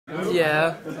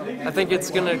Yeah, I think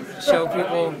it's going to show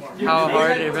people how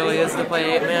hard it really is to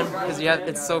play 8-man because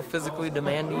it's so physically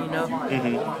demanding, you know?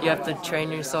 You have to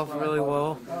train yourself really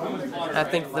well. I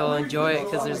think they'll enjoy it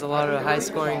because there's a lot of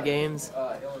high-scoring games,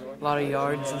 a lot of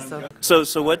yards and stuff.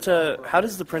 So what? How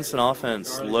does the Princeton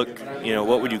offense look? You know,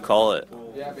 what would you call it?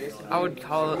 I would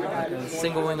call it like a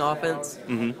single-wing offense.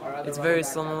 It's very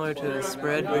similar to a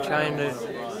spread. We're trying to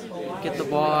get the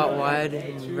ball out wide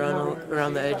and run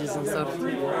around the edges and stuff.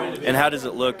 And how does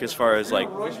it look as far as like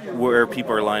where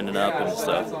people are lining up and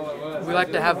stuff? We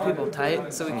like to have people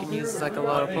tight so we can use like a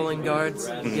lot of pulling guards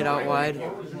and get out wide.